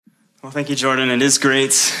Well, thank you, Jordan. It is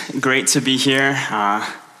great to be here.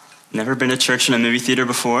 Never been to church in a movie theater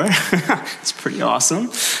before. It's pretty awesome.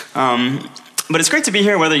 But it's great to be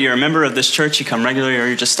here, whether you're a member of this church, you come regularly, or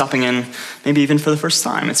you're just stopping in, maybe even for the first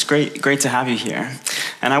time. It's great to have you here.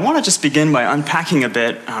 And I want to just begin by unpacking a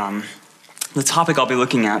bit the topic I'll be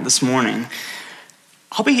looking at this morning.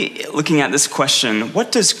 I'll be looking at this question: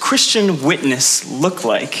 what does Christian witness look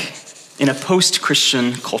like in a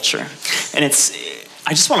post-Christian culture? And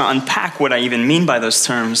I just want to unpack what I even mean by those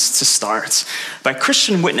terms to start. By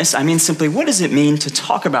Christian witness, I mean simply, what does it mean to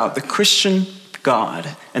talk about the Christian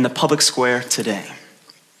God in the public square today?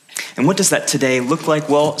 And what does that today look like?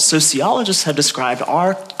 Well, sociologists have described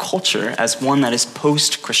our culture as one that is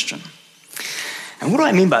post-Christian. And what do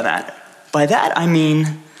I mean by that? By that, I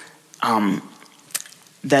mean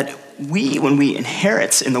that when we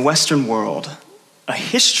inherit in the Western world a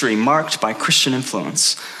history marked by Christian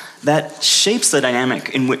influence, that shapes the dynamic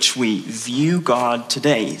in which we view God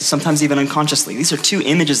today, sometimes even unconsciously. These are two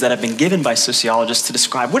images that have been given by sociologists to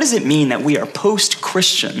describe what does it mean that we are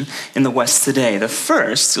post-Christian in the West today. The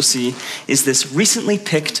first, you'll see, is this recently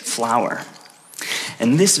picked flower.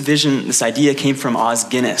 And this vision, this idea came from Os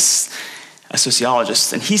Guinness, a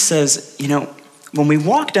sociologist. And he says, when we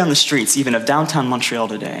walk down the streets, even of downtown Montreal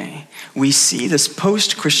today, we see this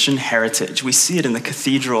post-Christian heritage. We see it in the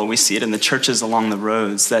cathedral. We see it in the churches along the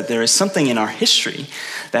roads, that there is something in our history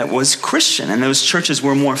that was Christian. And those churches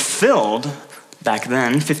were more filled back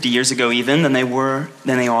then, 50 years ago even, than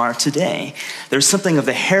they are today. There's something of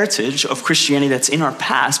the heritage of Christianity that's in our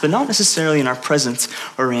past, but not necessarily in our present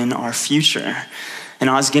or in our future. And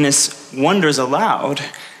Os Guinness wonders aloud,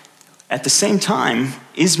 at the same time,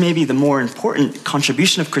 is maybe the more important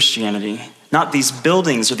contribution of Christianity not these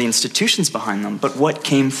buildings or the institutions behind them, but what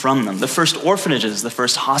came from them. The first orphanages, the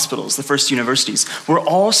first hospitals, the first universities were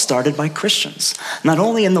all started by Christians. Not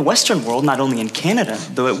only in the Western world, not only in Canada,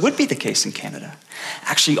 though it would be the case in Canada,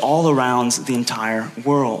 actually all around the entire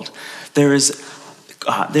world. There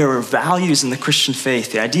are values in the Christian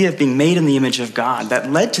faith, the idea of being made in the image of God,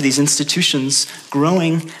 that led to these institutions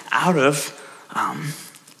growing out of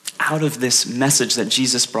this message that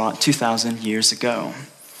Jesus brought 2,000 years ago.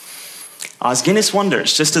 Os Guinness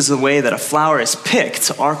wonders, just as the way that a flower is picked,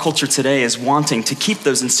 our culture today is wanting to keep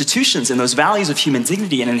those institutions and those values of human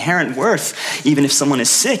dignity and inherent worth, even if someone is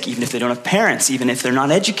sick, even if they don't have parents, even if they're not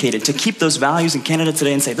educated, to keep those values in Canada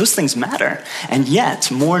today and say, those things matter. And yet,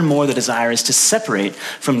 more and more the desire is to separate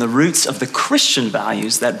from the roots of the Christian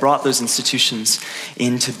values that brought those institutions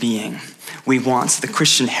into being. We want the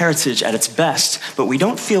Christian heritage at its best, but we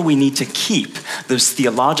don't feel we need to keep those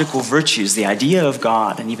theological virtues, the idea of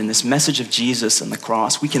God, and even this message of Jesus and the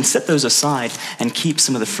cross. We can set those aside and keep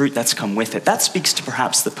some of the fruit that's come with it. That speaks to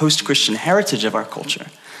perhaps the post-Christian heritage of our culture.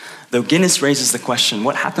 Though Guinness raises the question,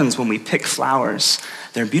 what happens when we pick flowers?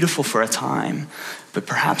 They're beautiful for a time, but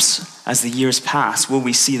perhaps as the years pass, will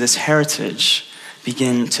we see this heritage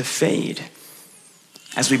begin to fade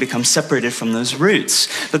as we become separated from those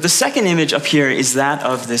roots? But the second image up here is that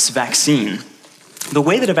of this vaccine. The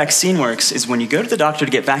way that a vaccine works is when you go to the doctor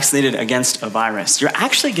to get vaccinated against a virus, you're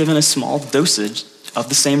actually given a small dosage of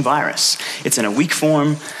the same virus. It's in a weak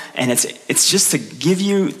form, and it's just to give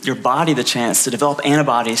your body the chance to develop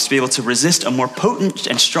antibodies to be able to resist a more potent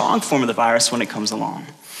and strong form of the virus when it comes along.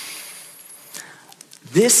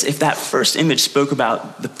 This, if that first image spoke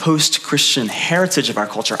about the post-Christian heritage of our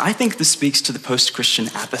culture, I think this speaks to the post-Christian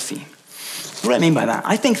apathy. What do I mean by that?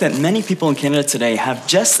 I think that many people in Canada today have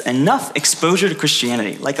just enough exposure to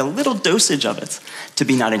Christianity, like a little dosage of it, to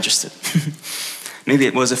be not interested. Maybe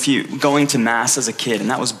it was going to mass as a kid, and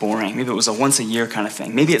that was boring. Maybe it was a once-a-year kind of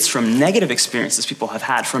thing. Maybe it's from negative experiences people have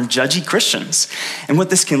had from judgy Christians. And what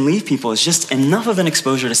this can leave people is just enough of an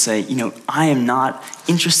exposure to say, I am not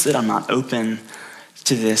interested, I'm not open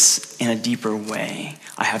to this in a deeper way.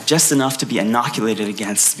 I have just enough to be inoculated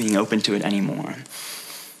against being open to it anymore.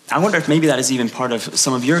 I wonder if maybe that is even part of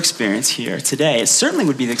some of your experience here today. It certainly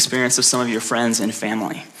would be the experience of some of your friends and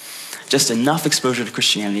family. Just enough exposure to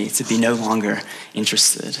Christianity to be no longer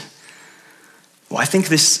interested. Well, I think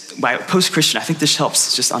by post-Christian, I think this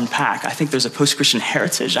helps just unpack. I think there's a post-Christian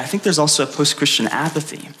heritage. I think there's also a post-Christian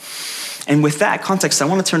apathy. And with that context, I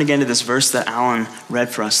want to turn again to this verse that Alan read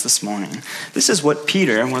for us this morning. This is what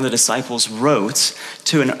Peter, one of the disciples, wrote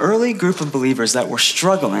to an early group of believers that were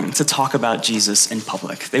struggling to talk about Jesus in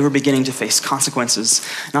public. They were beginning to face consequences,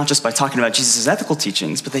 not just by talking about Jesus' ethical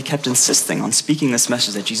teachings, but they kept insisting on speaking this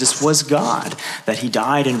message that Jesus was God, that he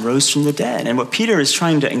died and rose from the dead. And what Peter is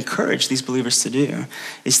trying to encourage these believers to do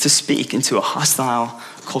is to speak into a hostile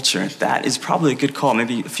culture, that is probably a good call.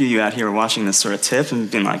 Maybe a few of you out here are watching this sort of tip and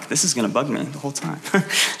being like, this is going to bug me the whole time.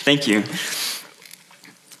 Thank you.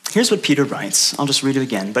 Here's what Peter writes. I'll just read it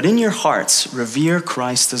again. But in your hearts, revere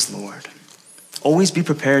Christ as Lord. Always be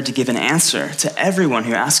prepared to give an answer to everyone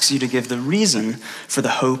who asks you to give the reason for the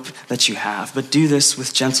hope that you have. But do this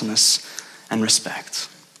with gentleness and respect.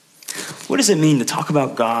 What does it mean to talk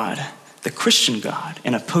about God, the Christian God,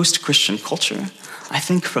 in a post-Christian culture? I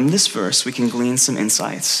think from this verse we can glean some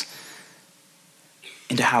insights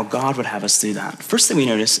into how God would have us do that. First thing we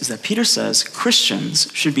notice is that Peter says Christians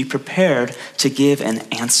should be prepared to give an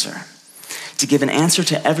answer. To give an answer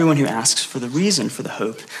to everyone who asks for the reason for the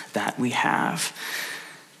hope that we have.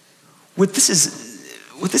 What this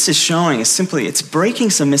is showing is simply, it's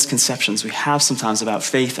breaking some misconceptions we have sometimes about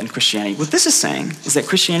faith and Christianity. What this is saying is that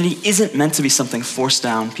Christianity isn't meant to be something forced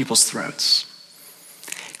down people's throats.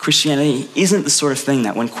 Christianity isn't the sort of thing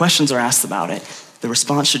that when questions are asked about it, the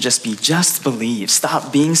response should just be, just believe.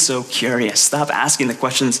 Stop being so curious. Stop asking the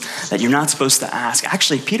questions that you're not supposed to ask.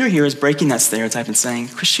 Actually, Peter here is breaking that stereotype and saying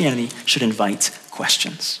Christianity should invite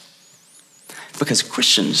questions. Because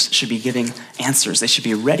Christians should be giving answers. They should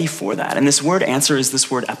be ready for that. And this word answer is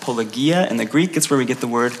this word apologia. In the Greek, it's where we get the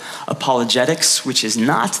word apologetics, which is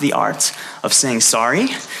not the art of saying sorry.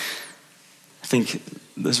 I think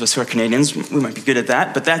those of us who are Canadians, we might be good at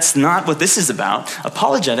that, but that's not what this is about.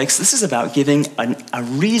 Apologetics, this is about giving a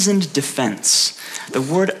reasoned defense. The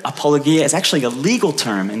word apologia is actually a legal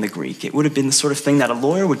term in the Greek. It would have been the sort of thing that a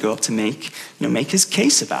lawyer would go up to make his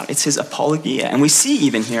case about. It's his apologia. And we see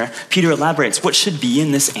even here, Peter elaborates what should be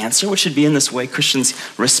in this answer, what should be in this way Christians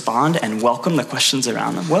respond and welcome the questions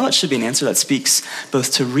around them. Well, it should be an answer that speaks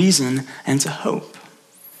both to reason and to hope.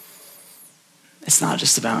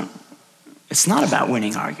 It's not about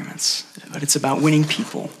winning arguments, but it's about winning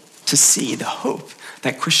people to see the hope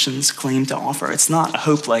that Christians claim to offer. It's not a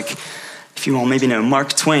hope like, if you all maybe know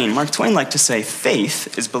Mark Twain. Mark Twain liked to say,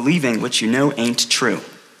 faith is believing what you know ain't true.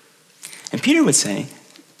 And Peter would say,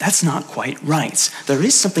 that's not quite right. There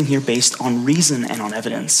is something here based on reason and on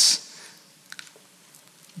evidence.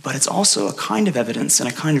 But it's also a kind of evidence and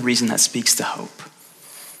a kind of reason that speaks to hope.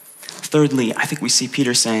 Thirdly, I think we see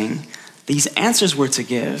Peter saying, these answers we're to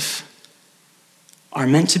give are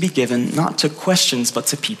meant to be given not to questions, but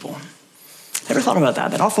to people. Ever thought about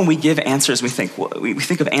that? That often we give answers, we think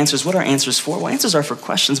of answers, what are answers for? Well, answers are for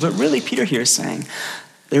questions, but really Peter here is saying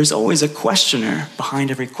there's always a questioner behind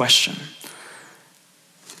every question.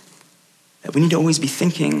 That we need to always be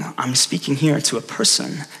thinking, I'm speaking here to a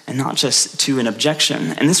person and not just to an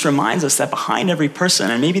objection. And this reminds us that behind every person,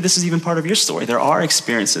 and maybe this is even part of your story, there are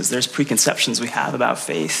experiences, there's preconceptions we have about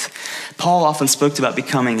faith. Paul often spoke about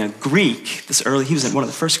becoming a Greek. He was one of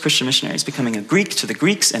the first Christian missionaries, becoming a Greek to the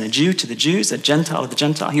Greeks and a Jew to the Jews, a Gentile to the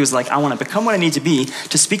Gentile. He was like, I want to become what I need to be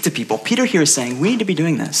to speak to people. Peter here is saying, we need to be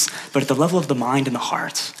doing this, but at the level of the mind and the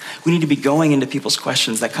heart. We need to be going into people's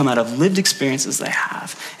questions that come out of lived experiences they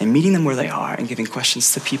have and meeting them where they are and giving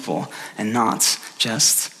questions to people and not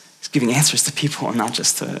just giving answers to people and not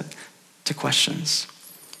just to questions.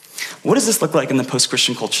 What does this look like in the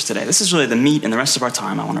post-Christian culture today? This is really the meat and the rest of our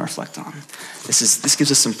time I want to reflect on. This gives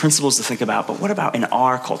us some principles to think about, but what about in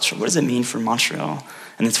our culture? What does it mean for Montreal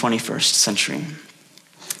in the 21st century?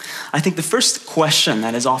 I think the first question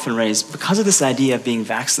that is often raised because of this idea of being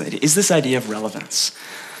vaccinated is this idea of relevance.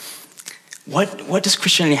 What does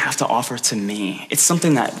Christianity have to offer to me? It's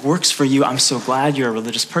something that works for you. I'm so glad you're a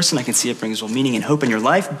religious person. I can see it brings real meaning and hope in your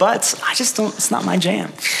life, but it's not my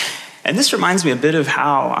jam. And this reminds me a bit of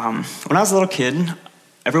how, when I was a little kid,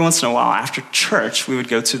 every once in a while after church, we would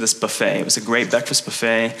go to this buffet. It was a great breakfast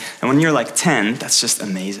buffet. And when you're like 10, that's just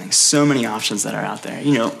amazing. So many options that are out there,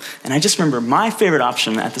 And I just remember my favorite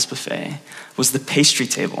option at this buffet was the pastry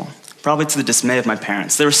table. Probably to the dismay of my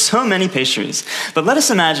parents. There were so many pastries. But let us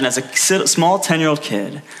imagine as a small 10-year-old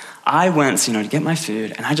kid, I went, to get my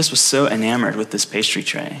food, and I just was so enamored with this pastry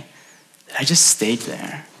tray that I just stayed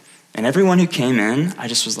there. And everyone who came in, I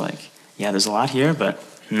just was like, yeah, there's a lot here, but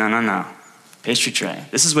no. Pastry tray.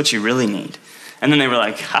 This is what you really need. And then they were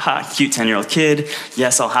like, haha, cute 10-year-old kid.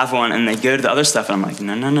 Yes, I'll have one. And they go to the other stuff, and I'm like,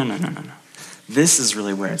 no. This is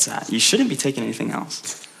really where it's at. You shouldn't be taking anything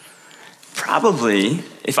else. Probably,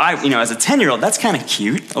 if as a 10-year-old, that's kind of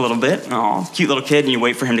cute a little bit. Oh, cute little kid, and you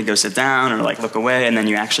wait for him to go sit down or look away, and then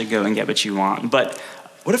you actually go and get what you want. But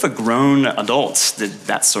what if a grown adult did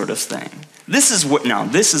that sort of thing? This is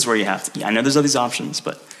where you have to, I know there's all these options,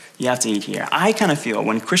 but you have to eat here. I kind of feel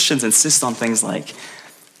when Christians insist on things like,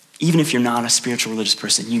 even if you're not a spiritual religious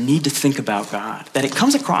person, you need to think about God, that it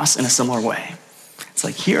comes across in a similar way. It's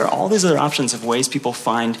like, here are all these other options of ways people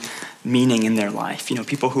find meaning in their life.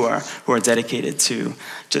 People who are dedicated to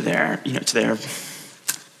their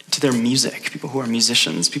music, people who are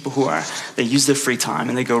musicians, people who they use their free time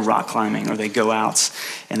and they go rock climbing, or they go out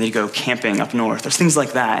and they go camping up north, or things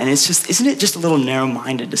like that. And it's just, isn't it just a little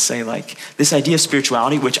narrow-minded to say, like, this idea of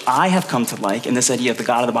spirituality, which I have come to like, and this idea of the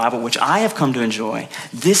God of the Bible, which I have come to enjoy,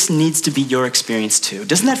 this needs to be your experience too.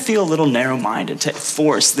 Doesn't that feel a little narrow-minded to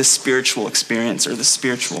force this spiritual experience or the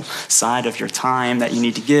spiritual side of your time that you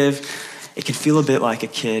need to give? It can feel a bit like a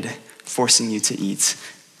kid forcing you to eat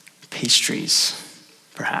pastries.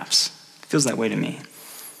 Perhaps. It feels that way to me.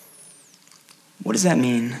 What does that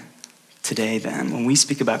mean today, then, when we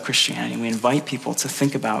speak about Christianity and we invite people to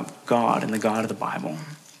think about God and the God of the Bible?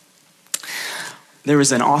 There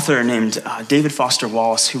was an author named David Foster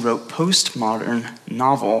Wallace who wrote postmodern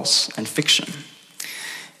novels and fiction.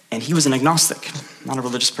 And he was an agnostic, not a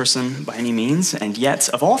religious person by any means, and yet,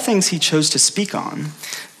 of all things he chose to speak on,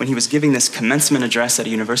 when he was giving this commencement address at a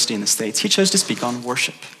university in the States, he chose to speak on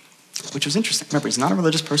worship, which was interesting. Remember, he's not a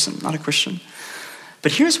religious person, not a Christian.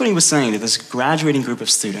 But here's what he was saying to this graduating group of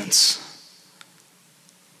students.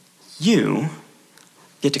 You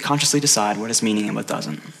get to consciously decide what has meaning and what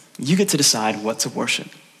doesn't. You get to decide what to worship.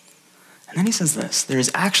 And then he says this: there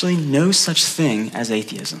is actually no such thing as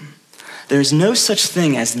atheism. There is no such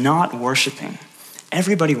thing as not worshiping.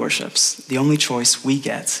 Everybody worships. The only choice we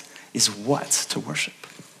get is what to worship.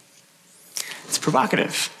 It's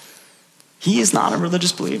provocative. He is not a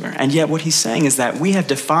religious believer, and yet what he's saying is that we have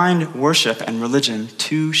defined worship and religion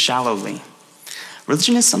too shallowly.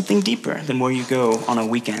 Religion is something deeper than where you go on a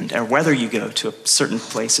weekend, or whether you go to a certain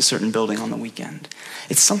place, a certain building on the weekend.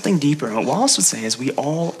 It's something deeper, and what Wallace would say is we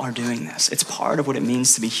all are doing this. It's part of what it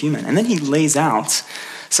means to be human. And then he lays out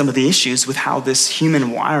some of the issues with how this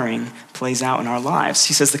human wiring plays out in our lives.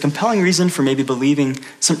 He says the compelling reason for maybe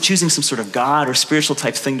choosing some sort of God or spiritual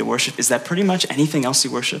type thing to worship is that pretty much anything else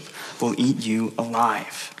you worship will eat you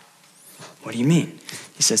alive. What do you mean?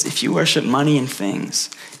 He says, if you worship money and things,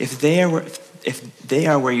 if they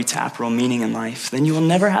are where you tap real meaning in life, then you will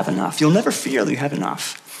never have enough. You'll never feel you have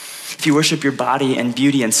enough. If you worship your body and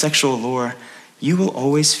beauty and sexual allure, you will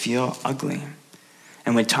always feel ugly.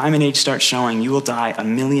 And when time and age start showing, you will die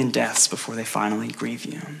 1,000,000 deaths before they finally grieve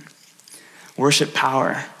you. Worship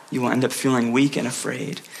power, you will end up feeling weak and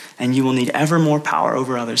afraid, and you will need ever more power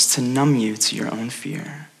over others to numb you to your own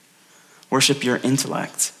fear. Worship your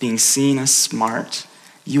intellect, being seen as smart,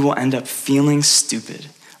 you will end up feeling stupid,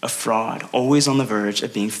 a fraud, always on the verge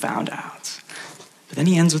of being found out. But then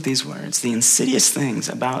he ends with these words: the insidious thing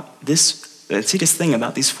about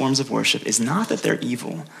these forms of worship is not that they're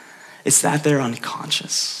evil, it's that they're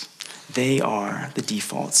unconscious. They are the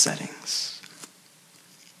default settings.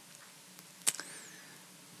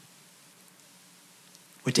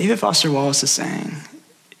 What David Foster Wallace is saying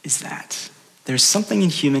is that there's something in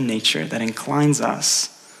human nature that inclines us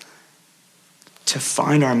to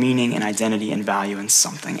find our meaning and identity and value in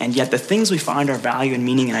something. And yet the things we find our value and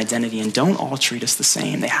meaning and identity in don't all treat us the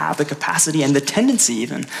same. They have the capacity and the tendency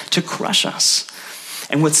even to crush us.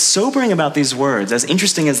 And what's sobering about these words, as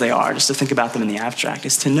interesting as they are, just to think about them in the abstract,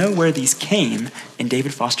 is to know where these came in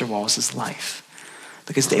David Foster Wallace's life.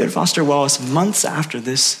 Because David Foster Wallace, months after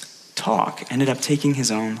this talk, ended up taking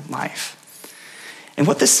his own life. And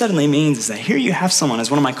what this suddenly means is that here you have someone,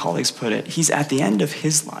 as one of my colleagues put it, he's at the end of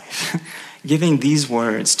his life, giving these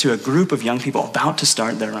words to a group of young people about to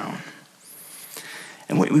start their own.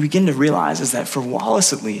 And what we begin to realize is that for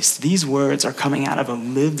Wallace, at least, these words are coming out of a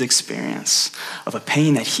lived experience of a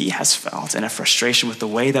pain that he has felt and a frustration with the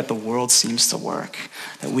way that the world seems to work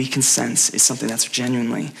that we can sense is something that's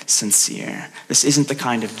genuinely sincere. This isn't the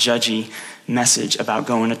kind of judgy message about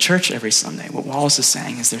going to church every Sunday. What Wallace is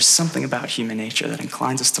saying is there's something about human nature that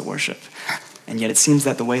inclines us to worship. And yet it seems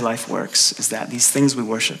that the way life works is that these things we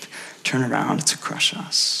worship turn around to crush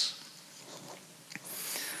us.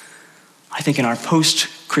 I think in our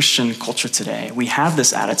post-Christian culture today, we have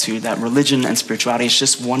this attitude that religion and spirituality is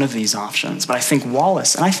just one of these options. But I think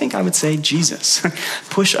Wallace, and I would say Jesus,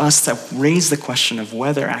 push us to raise the question of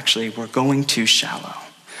whether actually we're going too shallow,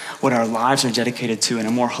 what our lives are dedicated to in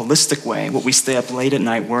a more holistic way, what we stay up late at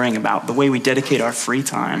night worrying about, the way we dedicate our free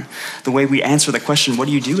time, the way we answer the question, what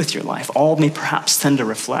do you do with your life? All may perhaps tend to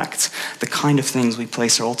reflect the kind of things we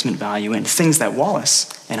place our ultimate value in, things that Wallace,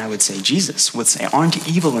 and I would say Jesus, would say aren't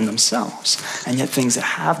evil in themselves, and yet things that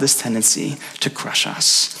have this tendency to crush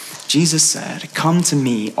us. Jesus said, "Come to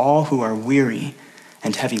me, all who are weary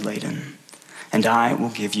and heavy laden, and I will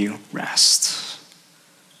give you rest."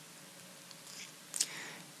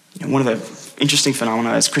 One of the interesting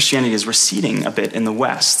phenomena as Christianity is receding a bit in the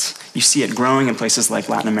West. You see it growing in places like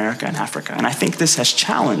Latin America and Africa. And I think this has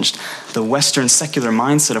challenged the Western secular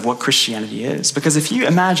mindset of what Christianity is. Because if you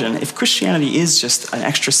imagine, if Christianity is just an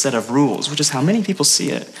extra set of rules, which is how many people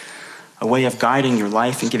see it, a way of guiding your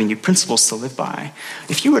life and giving you principles to live by,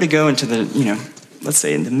 if you were to go into the, let's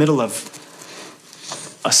say in the middle of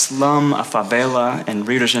a slum, a favela in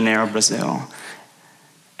Rio de Janeiro, Brazil,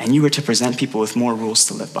 and you were to present people with more rules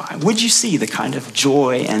to live by, would you see the kind of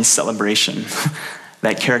joy and celebration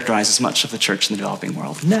that characterizes much of the church in the developing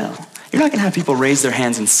world? No. You're not going to have people raise their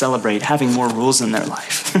hands and celebrate having more rules in their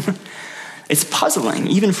life. It's puzzling,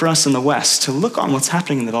 even for us in the West, to look on what's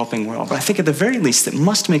happening in the developing world. But I think at the very least, it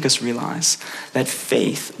must make us realize that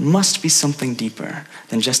faith must be something deeper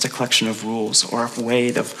than just a collection of rules or a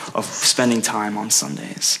way of spending time on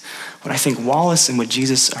Sundays. What I think Wallace and what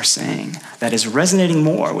Jesus are saying that is resonating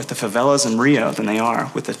more with the favelas in Rio than they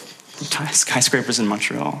are with the skyscrapers in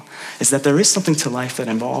Montreal is that there is something to life that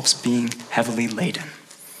involves being heavily laden.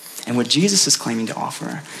 And what Jesus is claiming to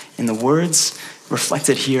offer, in the words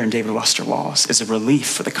reflected here in David Webster Wallace, is a relief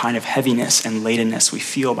for the kind of heaviness and ladenness we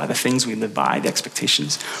feel by the things we live by, the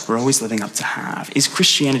expectations we're always living up to have. Is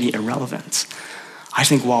Christianity irrelevant? I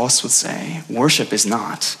think Wallace would say worship is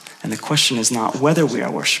not. And the question is not whether we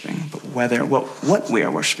are worshiping, but whether what we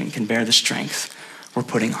are worshiping can bear the strength we're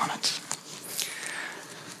putting on it.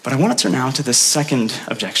 But I want to turn now to the second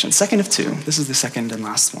objection, second of two. This is the second and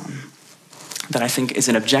last one, that I think is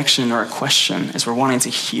an objection or a question as we're wanting to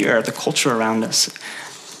hear the culture around us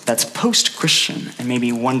that's post-Christian and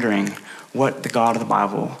maybe wondering what the God of the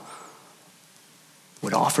Bible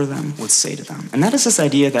would offer them, would say to them. And that is this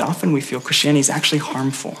idea that often we feel Christianity is actually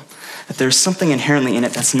harmful, that there's something inherently in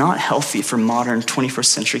it that's not healthy for modern 21st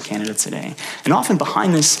century Canada today. And often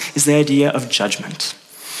behind this is the idea of judgment.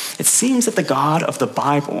 It seems that the God of the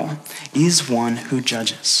Bible is one who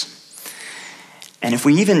judges. And if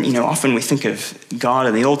we even, often we think of God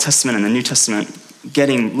in the Old Testament and the New Testament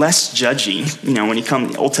getting less judgy. When you come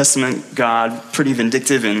to the Old Testament, God pretty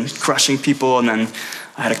vindictive and crushing people. And then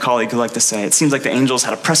I had a colleague who liked to say, it seems like the angels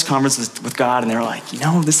had a press conference with God and they were like,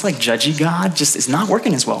 this judgy God just is not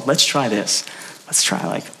working as well. Let's try this. Let's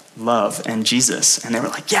try love and Jesus. And they were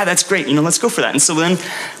like, yeah, that's great. Let's go for that. And so then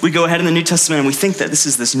we go ahead in the New Testament and we think that this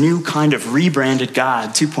is this new kind of rebranded God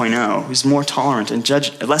 2.0 who's more tolerant and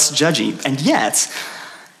less judgy. And yet,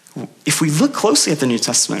 if we look closely at the New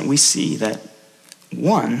Testament, we see that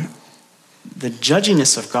one, the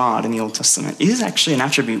judginess of God in the Old Testament is actually an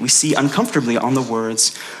attribute we see uncomfortably on the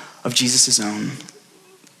words of Jesus' own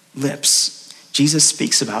lips. Jesus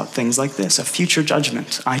speaks about things like this, a future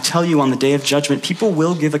judgment. I tell you, on the day of judgment, people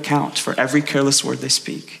will give account for every careless word they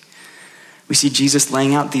speak. We see Jesus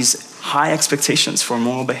laying out these high expectations for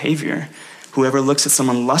moral behavior. Whoever looks at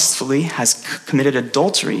someone lustfully has committed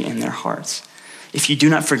adultery in their heart. If you do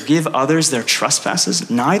not forgive others their trespasses,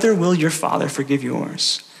 neither will your Father forgive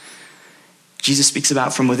yours. Jesus speaks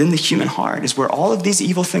about from within the human heart is where all of these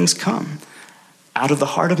evil things come. Out of the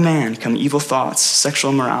heart of man come evil thoughts,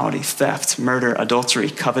 sexual immorality, theft, murder, adultery,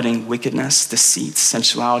 coveting, wickedness, deceit,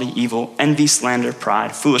 sensuality, evil, envy, slander,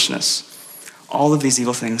 pride, foolishness. All of these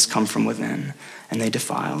evil things come from within, and they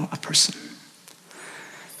defile a person.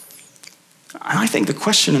 And I think the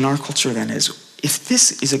question in our culture then is, if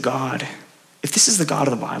this is the God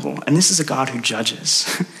of the Bible, and this is a God who judges,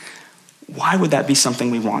 why would that be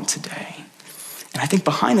something we want today? And I think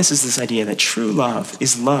behind this is this idea that true love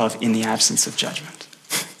is love in the absence of judgment.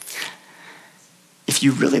 If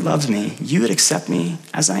you really loved me, you would accept me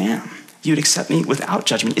as I am. You would accept me without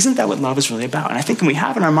judgment. Isn't that what love is really about? And I think we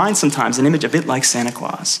have in our minds sometimes an image a bit like Santa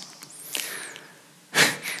Claus.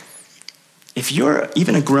 If you're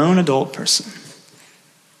even a grown adult person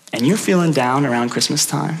and you're feeling down around Christmas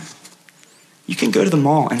time, you can go to the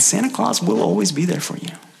mall and Santa Claus will always be there for you.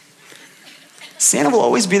 Santa will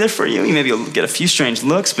always be there for you. You maybe you'll get a few strange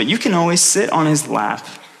looks, but you can always sit on his lap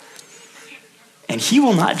and he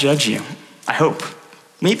will not judge you. I hope.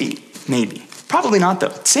 Maybe. Probably not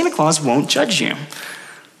though. Santa Claus won't judge you.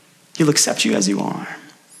 He'll accept you as you are.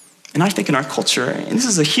 And I think in our culture, and this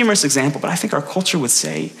is a humorous example, but I think our culture would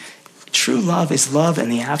say, true love is love in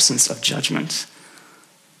the absence of judgment.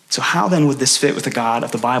 So how then would this fit with the God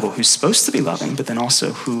of the Bible who's supposed to be loving, but then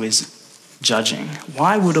also who is judging?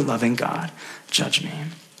 Why would a loving God judge me?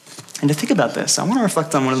 And to think about this, I want to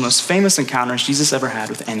reflect on one of the most famous encounters Jesus ever had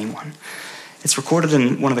with anyone. It's recorded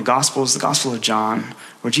in one of the Gospels, the Gospel of John,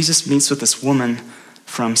 where Jesus meets with this woman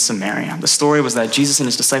from Samaria. The story was that Jesus and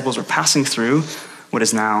his disciples were passing through what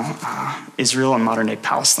is now Israel and modern-day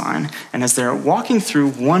Palestine. And as they're walking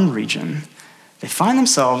through one region, they find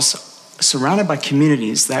themselves surrounded by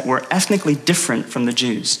communities that were ethnically different from the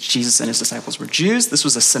Jews. Jesus and his disciples were Jews. This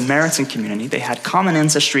was a Samaritan community. They had common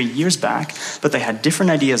ancestry years back, but they had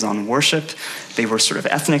different ideas on worship. They were sort of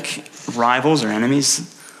ethnic rivals or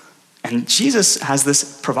enemies. And Jesus has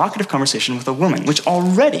this provocative conversation with a woman, which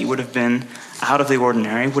already would have been out of the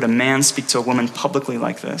ordinary. Would a man speak to a woman publicly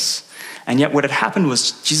like this? And yet what had happened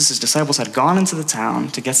was Jesus' disciples had gone into the town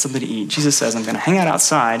to get something to eat. Jesus says, I'm going to hang out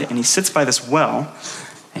outside, and he sits by this well,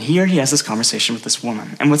 and here he has this conversation with this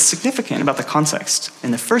woman. And what's significant about the context,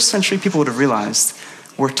 in the first century, people would have realized,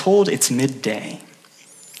 we're told it's midday.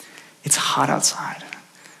 It's hot outside.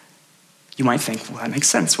 You might think, well, that makes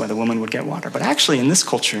sense why the woman would get water. But actually, in this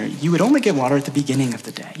culture, you would only get water at the beginning of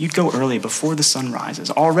the day. You'd go early, before the sun rises.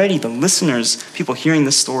 Already, the listeners, people hearing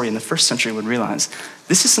this story in the first century would realize,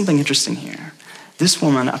 this is something interesting here. This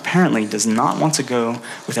woman apparently does not want to go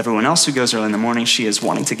with everyone else who goes early in the morning. She is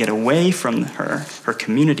wanting to get away from her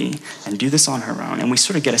community, and do this on her own. And we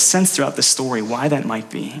sort of get a sense throughout the story why that might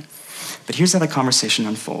be. But here's how the conversation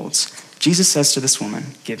unfolds. Jesus says to this woman,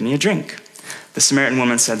 give me a drink. The Samaritan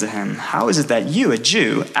woman said to him, how is it that you, a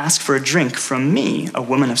Jew, ask for a drink from me, a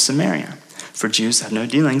woman of Samaria? For Jews have no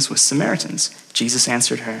dealings with Samaritans. Jesus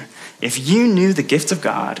answered her, if you knew the gift of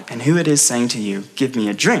God and who it is saying to you, give me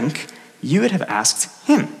a drink, you would have asked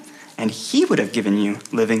him, and he would have given you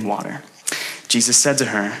living water. Jesus said to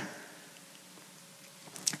her,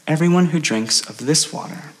 everyone who drinks of this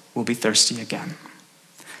water will be thirsty again.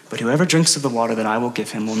 But whoever drinks of the water that I will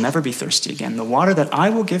give him will never be thirsty again. The water that I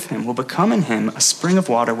will give him will become in him a spring of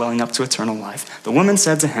water welling up to eternal life. The woman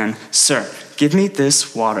said to him, sir, give me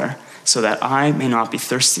this water so that I may not be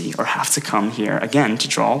thirsty or have to come here again to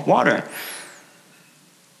draw water.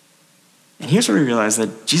 And here's where we realize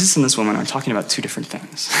that Jesus and this woman are talking about two different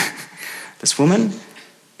things. This woman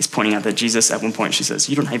is pointing out that Jesus, at one point, she says,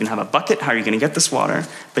 you don't even have a bucket. How are you going to get this water?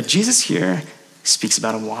 But Jesus here speaks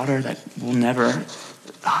about a water that will never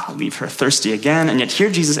leave her thirsty again. And yet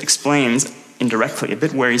here Jesus explains indirectly a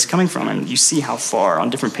bit where he's coming from, and you see how far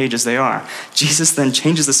on different pages they are. Jesus then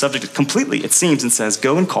changes the subject completely, it seems, and says,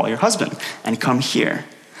 go and call your husband and come here.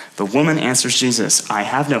 The woman answers Jesus, I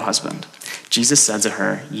have no husband. Jesus said to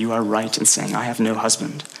her, you are right in saying, I have no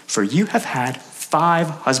husband, for you have had 5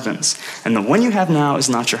 husbands, and the one you have now is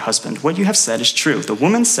not your husband. What you have said is true. The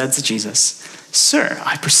woman said to Jesus, sir,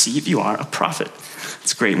 I perceive you are a prophet.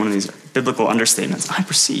 It's great, one of these biblical understatements. I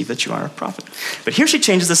perceive that you are a prophet. But here she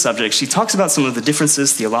changes the subject. She talks about some of the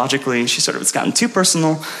differences theologically. It's gotten too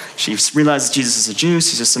personal. She realizes Jesus is a Jew,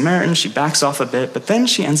 she's a Samaritan. She backs off a bit, but then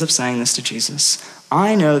she ends up saying this to Jesus.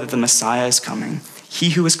 I know that the Messiah is coming,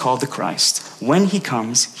 he who is called the Christ. When he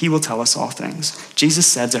comes, he will tell us all things. Jesus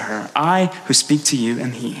said to her, I who speak to you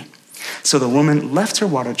am he. So the woman left her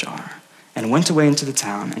water jar and went away into the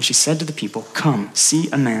town, and she said to the people, come, see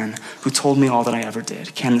a man who told me all that I ever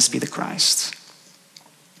did. Can this be the Christ?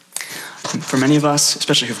 For many of us,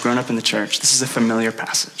 especially who've grown up in the church, this is a familiar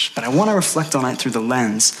passage, but I want to reflect on it through the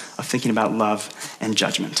lens of thinking about love and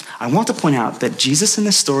judgment. I want to point out that Jesus in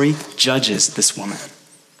this story judges this woman.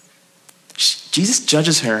 Jesus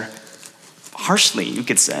judges her harshly, you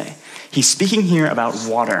could say. He's speaking here about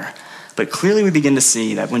water. But clearly we begin to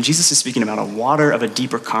see that when Jesus is speaking about a water of a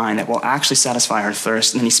deeper kind that will actually satisfy her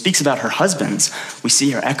thirst, and then he speaks about her husbands, we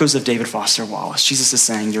see here echoes of David Foster Wallace. Jesus is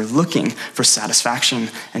saying you're looking for satisfaction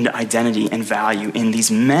and identity and value in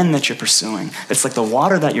these men that you're pursuing. It's like the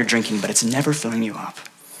water that you're drinking, but it's never filling you up.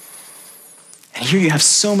 And here you have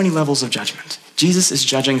so many levels of judgment. Jesus is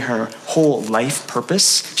judging her whole life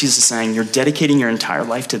purpose. Jesus is saying, you're dedicating your entire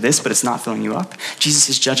life to this, but it's not filling you up. Jesus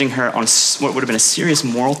is judging her on what would have been a serious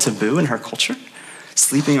moral taboo in her culture,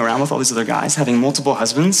 sleeping around with all these other guys, having multiple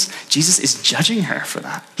husbands. Jesus is judging her for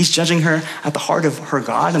that. He's judging her at the heart of her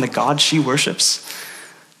God and the God she worships.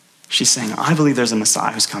 She's saying, I believe there's a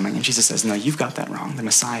Messiah who's coming. And Jesus says, no, you've got that wrong. The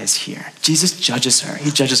Messiah is here. Jesus judges her. He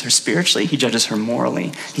judges her spiritually. He judges her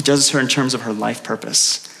morally. He judges her in terms of her life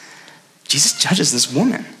purpose. Jesus judges this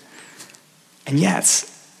woman. And yet,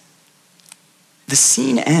 the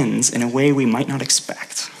scene ends in a way we might not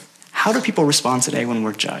expect. How do people respond today when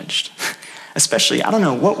we're judged? Especially, I don't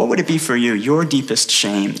know, what would it be for you, your deepest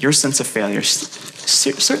shame, your sense of failure?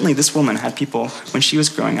 Certainly this woman had people, when she was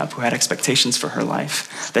growing up, who had expectations for her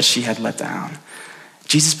life that she had let down.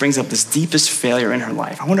 Jesus brings up this deepest failure in her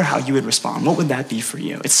life. I wonder how you would respond. What would that be for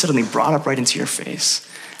you? It's suddenly brought up right into your face.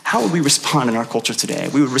 How would we respond in our culture today?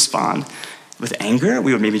 We would respond with anger.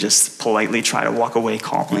 We would maybe just politely try to walk away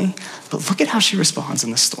calmly. But look at how she responds in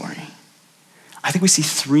the story. I think we see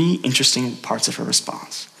 3 interesting parts of her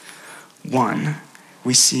response. One,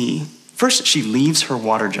 we see, first she leaves her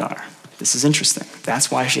water jar. This is interesting.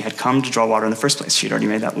 That's why she had come to draw water in the first place. She had already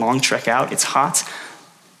made that long trek out. It's hot.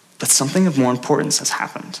 But something of more importance has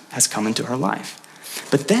happened, has come into her life.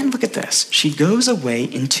 But then look at this. She goes away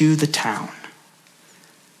into the town.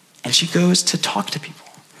 And she goes to talk to people.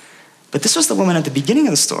 But this was the woman at the beginning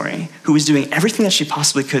of the story who was doing everything that she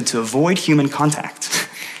possibly could to avoid human contact.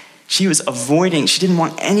 She didn't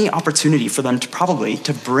want any opportunity for them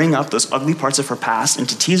to bring up those ugly parts of her past and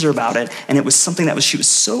to tease her about it. And it was something that she was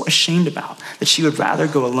so ashamed about that she would rather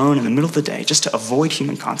go alone in the middle of the day just to avoid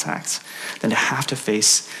human contact than to have to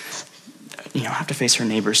face her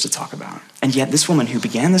neighbors to talk about. And yet this woman who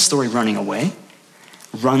began the story running away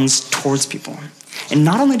runs towards people. And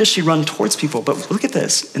not only does she run towards people, but look at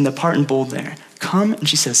this in the part in bold there. Come, and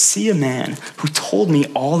she says, see a man who told me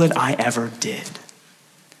all that I ever did.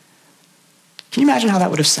 Can you imagine how that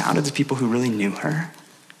would have sounded to people who really knew her?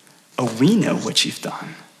 Oh, we know what you've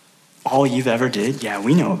done. All you've ever did? Yeah,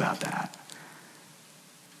 we know about that.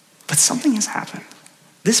 But something has happened.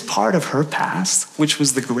 This part of her past, which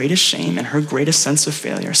was the greatest shame and her greatest sense of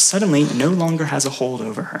failure, suddenly no longer has a hold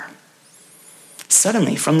over her.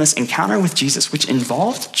 Suddenly, from this encounter with Jesus, which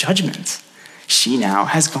involved judgment, she now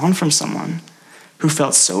has gone from someone who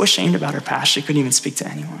felt so ashamed about her past she couldn't even speak to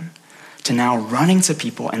anyone, to now running to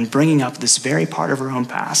people and bringing up this very part of her own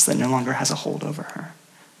past that no longer has a hold over her.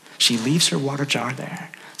 She leaves her water jar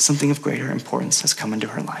there. Something of greater importance has come into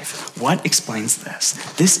her life. What explains this?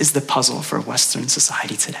 This is the puzzle for Western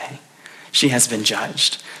society today. She has been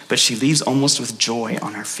judged, but she leaves almost with joy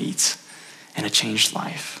on her feet and a changed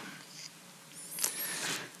life.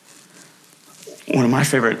 One of my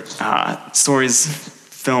favorite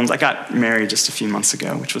films, I got married just a few months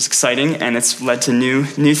ago, which was exciting, and it's led to new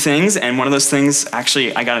things. And one of those things,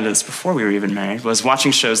 actually, I got into this before we were even married, was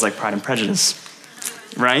watching shows like Pride and Prejudice.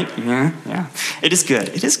 Right? Yeah. It is good.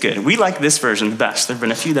 It is good. We like this version the best. There have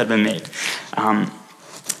been a few that have been made.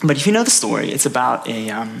 But if you know the story, it's about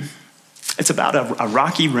a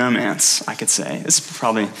rocky romance, I could say. This is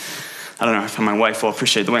probably, I don't know if my wife will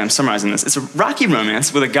appreciate the way I'm summarizing this. It's a rocky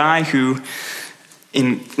romance with a guy who,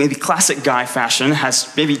 in maybe classic guy fashion,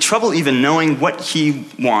 has maybe trouble even knowing what he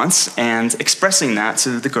wants and expressing that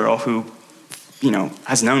to the girl who,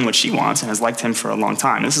 has known what she wants and has liked him for a long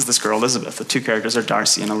time. This is this girl, Elizabeth. The two characters are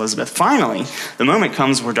Darcy and Elizabeth. Finally, the moment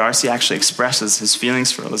comes where Darcy actually expresses his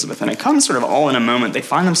feelings for Elizabeth, and it comes sort of all in a moment. They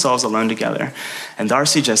find themselves alone together, and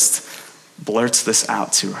Darcy just blurts this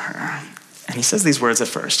out to her. And he says these words at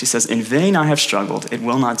first. He says, "In vain I have struggled, it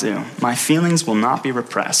will not do. My feelings will not be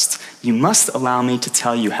repressed. You must allow me to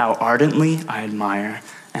tell you how ardently I admire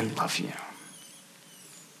and love you."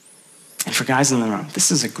 And for guys in the room, this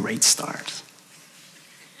is a great start.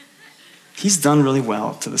 He's done really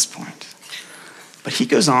well to this point. But he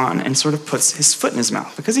goes on and sort of puts his foot in his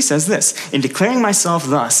mouth, because he says this: "In declaring myself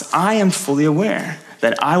thus, I am fully aware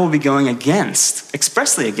that I will be going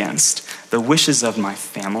expressly against the wishes of my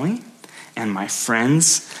family and my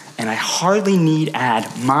friends, and I hardly need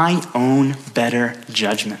add my own better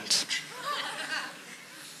judgment."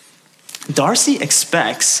 Darcy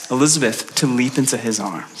expects Elizabeth to leap into his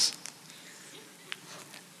arms.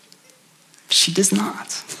 She does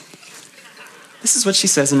not. This is what she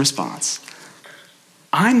says in response: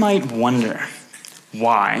 "I might wonder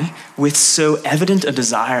why, with so evident a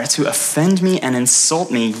desire to offend me and insult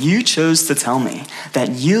me, you chose to tell me that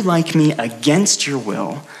you like me against your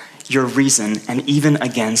will, your reason, and even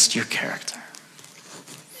against your character."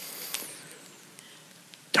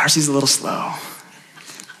 Darcy's a little slow.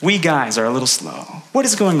 We guys are a little slow. What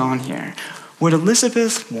is going on here? What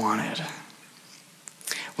Elizabeth wanted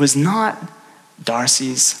was not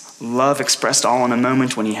Darcy's love expressed all in a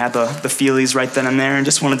moment when he had the feelies right then and there and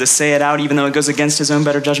just wanted to say it out even though it goes against his own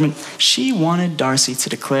better judgment. She wanted Darcy to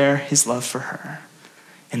declare his love for her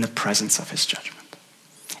in the presence of his judgment.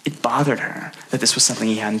 It bothered her that this was something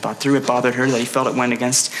he hadn't thought through. It bothered her that he felt it went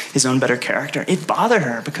against his own better character. It bothered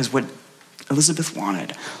her because what Elizabeth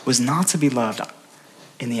wanted was not to be loved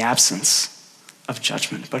in the absence of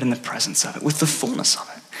judgment, but in the presence of it, with the fullness of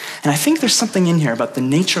it. And I think there's something in here about the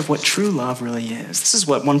nature of what true love really is. This is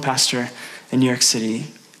what one pastor in New York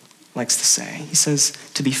City likes to say. He says,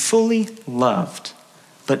 "To be fully loved,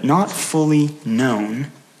 but not fully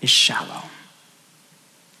known, is shallow."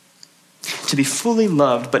 To be fully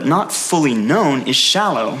loved, but not fully known, is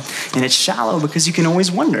shallow. And it's shallow because you can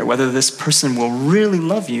always wonder whether this person will really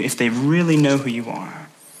love you if they really know who you are.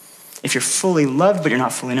 If you're fully loved, but you're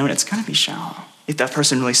not fully known, it's going to be shallow. If that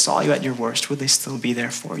person really saw you at your worst, would they still be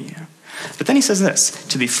there for you? But then he says this: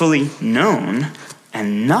 to be fully known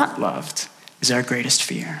and not loved is our greatest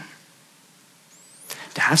fear.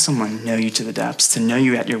 To have someone know you to the depths, to know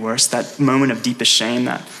you at your worst, that moment of deepest shame,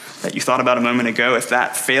 that that you thought about a moment ago, if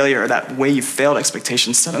that failure or that way you failed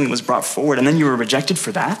expectations suddenly was brought forward and then you were rejected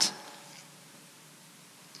for that,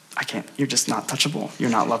 you're just not touchable.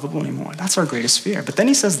 You're not lovable anymore. That's our greatest fear. But then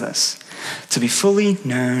he says this, to be fully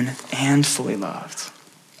known and fully loved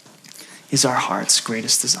is our heart's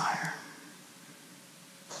greatest desire.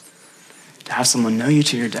 To have someone know you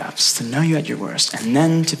to your depths, to know you at your worst, and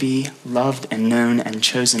then to be loved and known and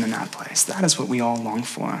chosen in that place. That is what we all long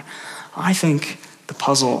for. I think the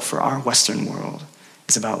puzzle for our Western world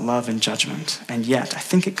is about love and judgment, and yet I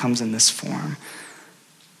think it comes in this form.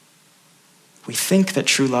 We think that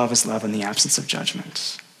true love is love in the absence of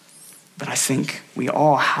judgment, but I think we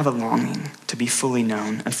all have a longing to be fully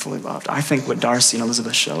known and fully loved. I think what Darcy and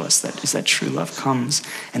Elizabeth show us is that true love comes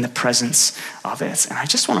in the presence of it. And I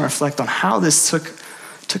just want to reflect on how this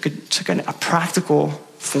took a practical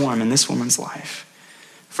form in this woman's life.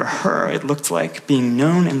 For her, it looked like being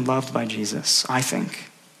known and loved by Jesus, I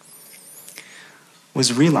think,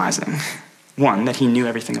 was realizing, one, that he knew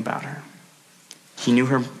everything about her. He knew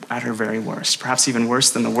her at her very worst, perhaps even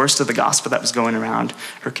worse than the worst of the gospel that was going around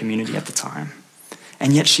her community at the time.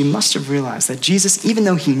 And yet she must have realized that Jesus, even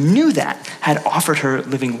though he knew that, had offered her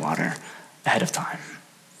living water ahead of time.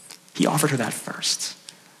 He offered her that first.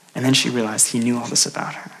 And then she realized he knew all this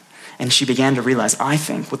about her. And she began to realize, I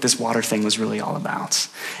think, what this water thing was really all about.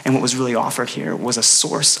 And what was really offered here was a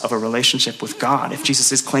source of a relationship with God. If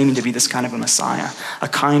Jesus is claiming to be this kind of a Messiah, a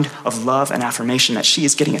kind of love and affirmation that she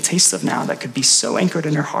is getting a taste of now that could be so anchored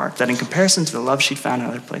in her heart that in comparison to the love she'd found in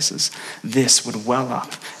other places, this would well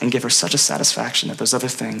up and give her such a satisfaction that those other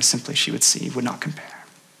things simply she would see would not compare.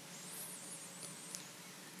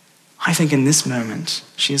 I think in this moment,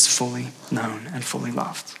 she is fully known and fully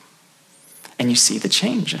loved. And you see the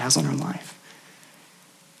change it has on her life.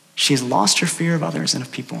 She has lost her fear of others and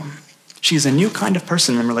of people. She is a new kind of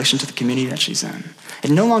person in relation to the community that she's in.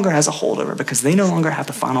 It no longer has a hold over because they no longer have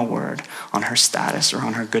the final word on her status or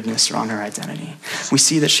on her goodness or on her identity. We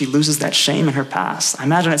see that she loses that shame in her past. I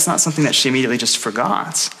imagine it's not something that she immediately just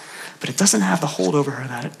forgot, but it doesn't have the hold over her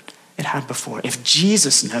that it had before. If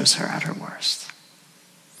Jesus knows her at her worst,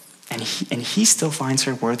 and he still finds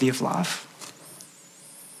her worthy of love,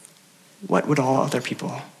 what would all other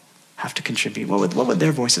people have to contribute? What would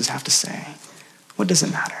their voices have to say? What does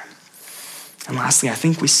it matter? And lastly, I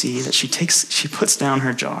think we see that she puts down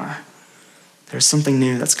her jar. There's something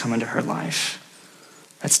new that's come into her life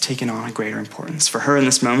that's taken on a greater importance. For her in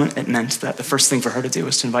this moment, it meant that the first thing for her to do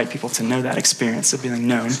was to invite people to know that experience of being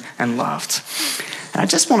known and loved. And I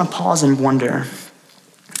just want to pause and wonder,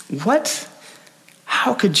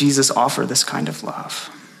 how could Jesus offer this kind of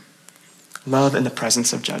love? Love in the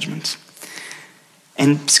presence of judgment.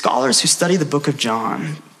 And scholars who study the book of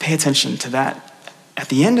John pay attention to that. At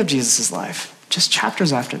the end of Jesus' life, just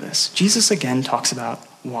chapters after this, Jesus again talks about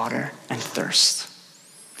water and thirst.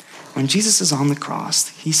 When Jesus is on the cross,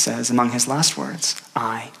 he says among his last words,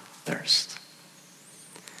 I thirst.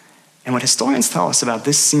 And what historians tell us about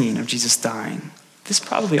this scene of Jesus dying, this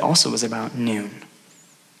probably also was about noon,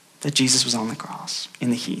 that Jesus was on the cross in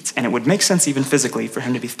the heat. And it would make sense even physically for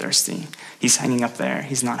him to be thirsty. He's hanging up there.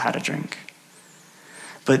 He's not had a drink.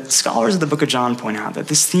 But scholars of the book of John point out that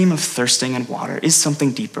this theme of thirsting and water is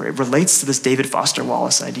something deeper. It relates to this David Foster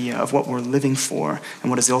Wallace idea of what we're living for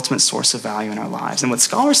and what is the ultimate source of value in our lives. And what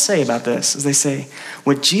scholars say about this is they say,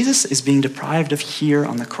 what Jesus is being deprived of here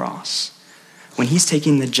on the cross, when he's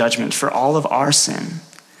taking the judgment for all of our sin,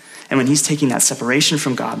 and when he's taking that separation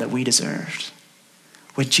from God that we deserved,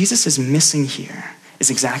 what Jesus is missing here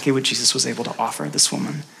is exactly what Jesus was able to offer this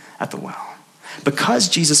woman at the well. Because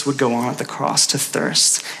Jesus would go on at the cross to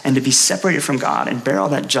thirst and to be separated from God and bear all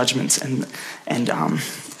that judgment and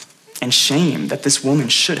shame that this woman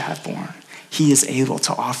should have borne, he is able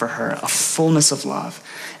to offer her a fullness of love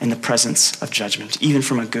in the presence of judgment, even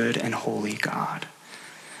from a good and holy God.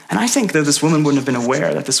 And I think though this woman wouldn't have been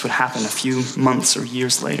aware that this would happen a few months or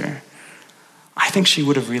years later, I think she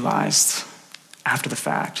would have realized after the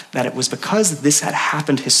fact that it was because this had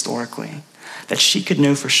happened historically that she could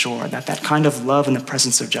know for sure that that kind of love in the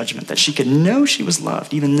presence of judgment, that she could know she was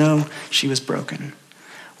loved even though she was broken.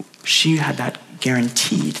 She had that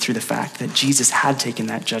guaranteed through the fact that Jesus had taken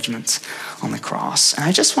that judgment on the cross. And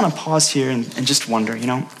I just want to pause here and just wonder,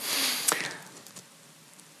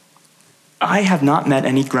 I have not met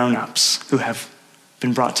any grown-ups who have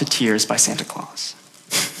been brought to tears by Santa Claus.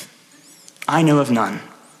 I know of none.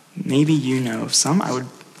 Maybe you know of some. I would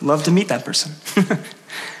love to meet that person.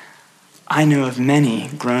 I know of many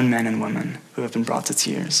grown men and women who have been brought to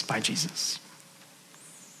tears by Jesus.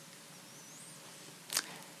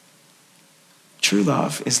 True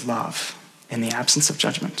love is love in the absence of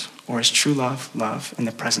judgment, or is true love love in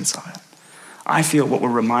the presence of it? I feel what we're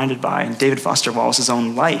reminded by in David Foster Wallace's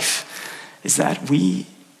own life is that we,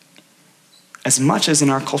 as much as in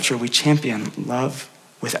our culture we champion love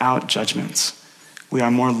without judgments, we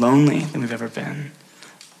are more lonely than we've ever been.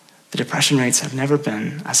 The depression rates have never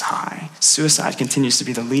been as high. Suicide continues to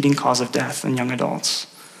be the leading cause of death in young adults.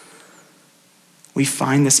 We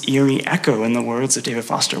find this eerie echo in the words of David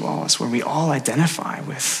Foster Wallace, where we all identify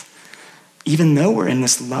with, even though we're in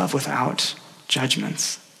this love without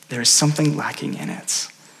judgments, there is something lacking in it.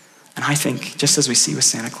 And I think, just as we see with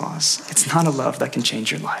Santa Claus, it's not a love that can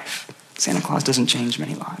change your life. Santa Claus doesn't change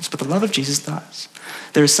many lives, but the love of Jesus does.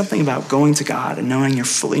 There is something about going to God and knowing you're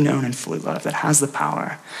fully known and fully loved that has the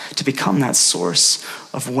power to become that source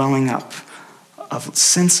of welling up of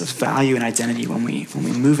sense of value and identity when we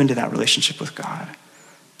move into that relationship with God.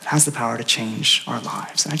 It has the power to change our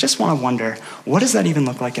lives. And I just want to wonder, what does that even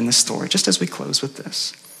look like in this story, just as we close with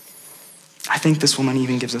this? I think this woman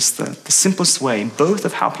even gives us the simplest way, both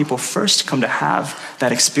of how people first come to have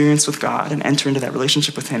that experience with God and enter into that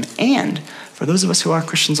relationship with him, and for those of us who are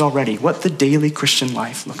Christians already, what the daily Christian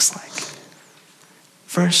life looks like.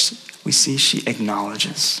 First, we see she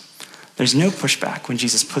acknowledges. There's no pushback when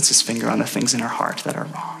Jesus puts his finger on the things in her heart that are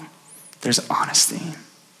wrong. There's honesty.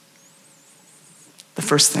 The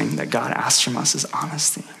first thing that God asks from us is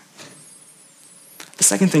honesty. The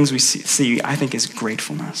second thing we see, I think, is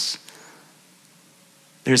gratefulness.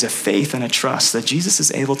 There's a faith and a trust that Jesus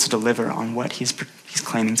is able to deliver on what he's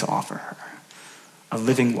claiming to offer her, a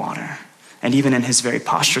living water. And even in his very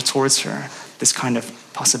posture towards her, this kind of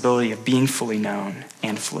possibility of being fully known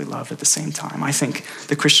and fully loved at the same time. I think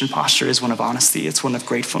the Christian posture is one of honesty. It's one of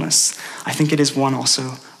gratefulness. I think it is one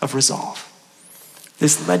also of resolve.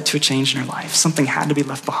 This led to a change in her life. Something had to be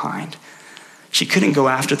left behind. She couldn't go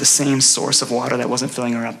after the same source of water that wasn't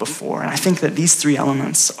filling her up before. And I think that these three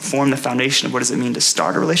elements form the foundation of what does it mean to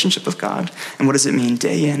start a relationship with God, and what does it mean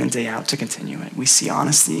day in and day out to continue it. We see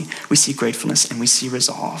honesty, we see gratefulness, and we see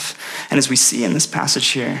resolve. And as we see in this passage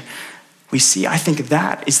here, we see, I think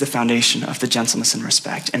that is the foundation of the gentleness and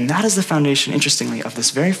respect. And that is the foundation, interestingly, of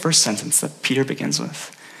this very first sentence that Peter begins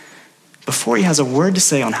with. Before he has a word to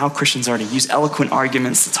say on how Christians are to use eloquent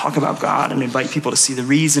arguments to talk about God and invite people to see the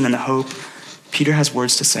reason and the hope, Peter has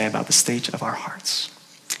words to say about the state of our hearts.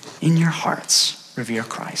 In your hearts, revere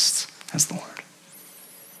Christ as Lord.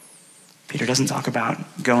 Peter doesn't talk about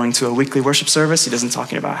going to a weekly worship service. He doesn't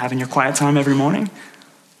talk about having your quiet time every morning,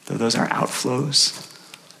 though those are outflows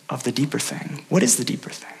of the deeper thing. What is the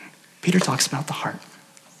deeper thing? Peter talks about the heart.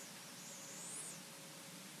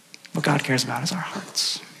 What God cares about is our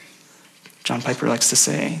hearts. John Piper likes to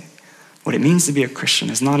say, what it means to be a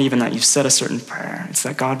Christian is not even that you've said a certain prayer. It's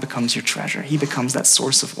that God becomes your treasure. He becomes that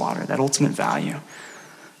source of water, that ultimate value.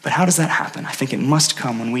 But how does that happen? I think it must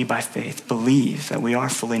come when we, by faith, believe that we are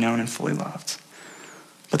fully known and fully loved.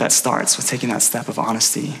 But that starts with taking that step of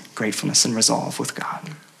honesty, gratefulness, and resolve with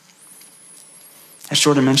God. As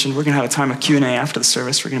Jordan mentioned, we're going to have a time of Q&A after the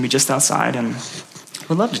service. We're going to be just outside, and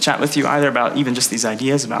we'd love to chat with you either about even just these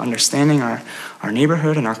ideas about understanding our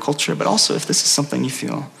neighborhood and our culture, but also if this is something you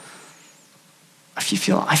feel,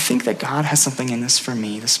 I think that God has something in this for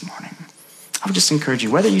me this morning. I would just encourage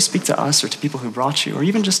you, whether you speak to us or to people who brought you, or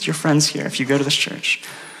even just your friends here, if you go to this church,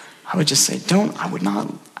 I would just say, I would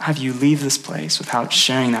not have you leave this place without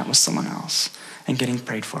sharing that with someone else and getting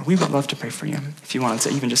prayed for. We would love to pray for you if you wanted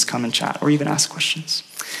to even just come and chat or even ask questions.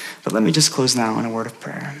 But let me just close now in a word of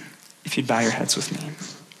prayer. If you'd bow your heads with me.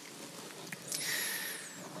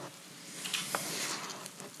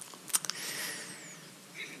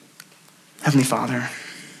 Heavenly Father,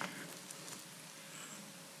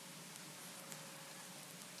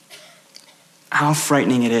 how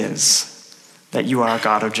frightening it is that you are a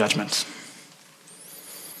God of judgment.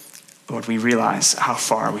 Lord, we realize how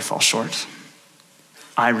far we fall short.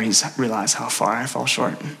 I realize how far I fall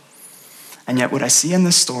short. And yet what I see in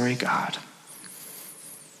this story, God,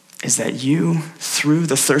 is that you, through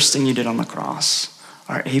the thirsting you did on the cross,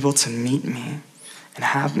 are able to meet me and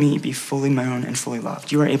have me be fully known and fully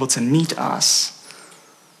loved. You are able to meet us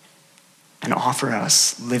and offer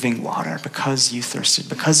us living water because you thirsted,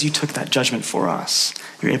 because you took that judgment for us.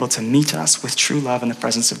 You're able to meet us with true love in the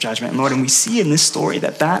presence of judgment. And Lord, and we see in this story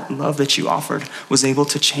that love that you offered was able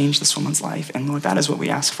to change this woman's life. And Lord, that is what we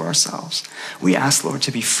ask for ourselves. We ask, Lord,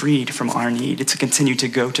 to be freed from our need to continue to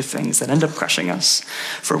go to things that end up crushing us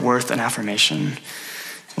for worth and affirmation.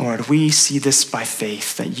 Lord, we see this by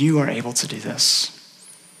faith, that you are able to do this.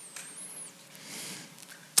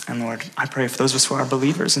 And Lord, I pray for those of us who are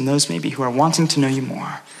believers and those maybe who are wanting to know you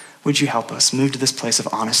more, would you help us move to this place of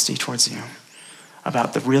honesty towards you,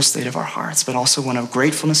 about the real state of our hearts, but also one of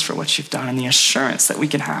gratefulness for what you've done and the assurance that we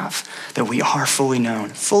can have that we are fully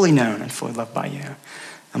known and fully loved by you.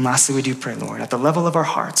 And lastly, we do pray, Lord, at the level of our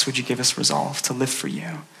hearts, would you give us resolve to live for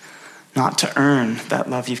you, not to earn that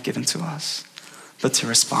love you've given to us, but to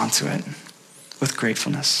respond to it with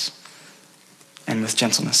gratefulness and with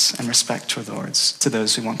gentleness and respect towards to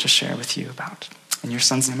those we want to share with you about. In your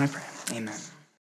son's name I pray. Amen.